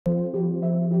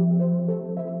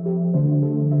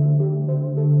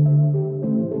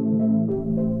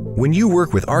When you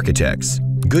work with architects,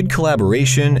 good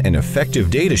collaboration and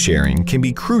effective data sharing can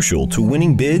be crucial to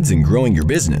winning bids and growing your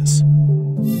business.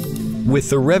 With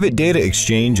the Revit Data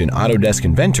Exchange and Autodesk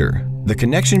Inventor, the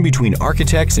connection between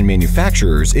architects and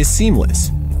manufacturers is seamless,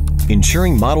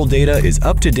 ensuring model data is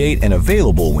up to date and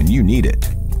available when you need it.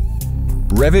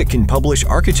 Revit can publish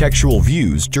architectural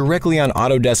views directly on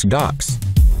Autodesk docs,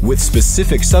 with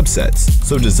specific subsets,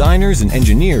 so designers and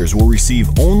engineers will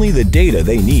receive only the data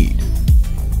they need.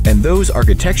 And those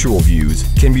architectural views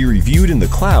can be reviewed in the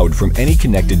cloud from any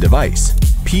connected device,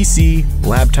 PC,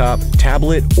 laptop,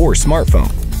 tablet, or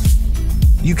smartphone.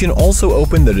 You can also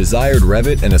open the desired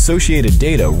Revit and associated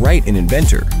data right in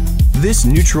Inventor. This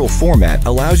neutral format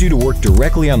allows you to work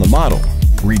directly on the model,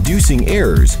 reducing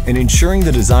errors and ensuring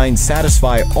the designs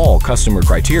satisfy all customer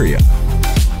criteria.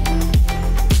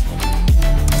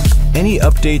 Any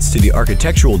updates to the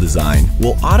architectural design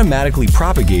will automatically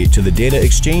propagate to the data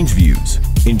exchange views,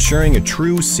 ensuring a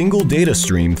true single data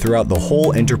stream throughout the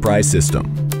whole enterprise system.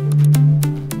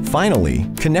 Finally,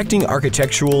 connecting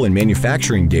architectural and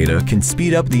manufacturing data can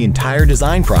speed up the entire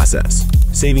design process,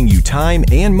 saving you time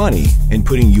and money and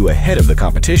putting you ahead of the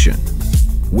competition.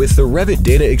 With the Revit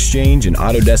Data Exchange and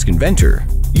Autodesk Inventor,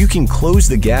 you can close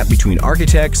the gap between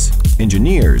architects,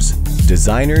 engineers,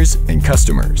 designers, and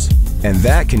customers. And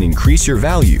that can increase your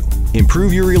value,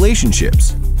 improve your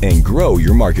relationships, and grow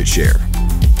your market share.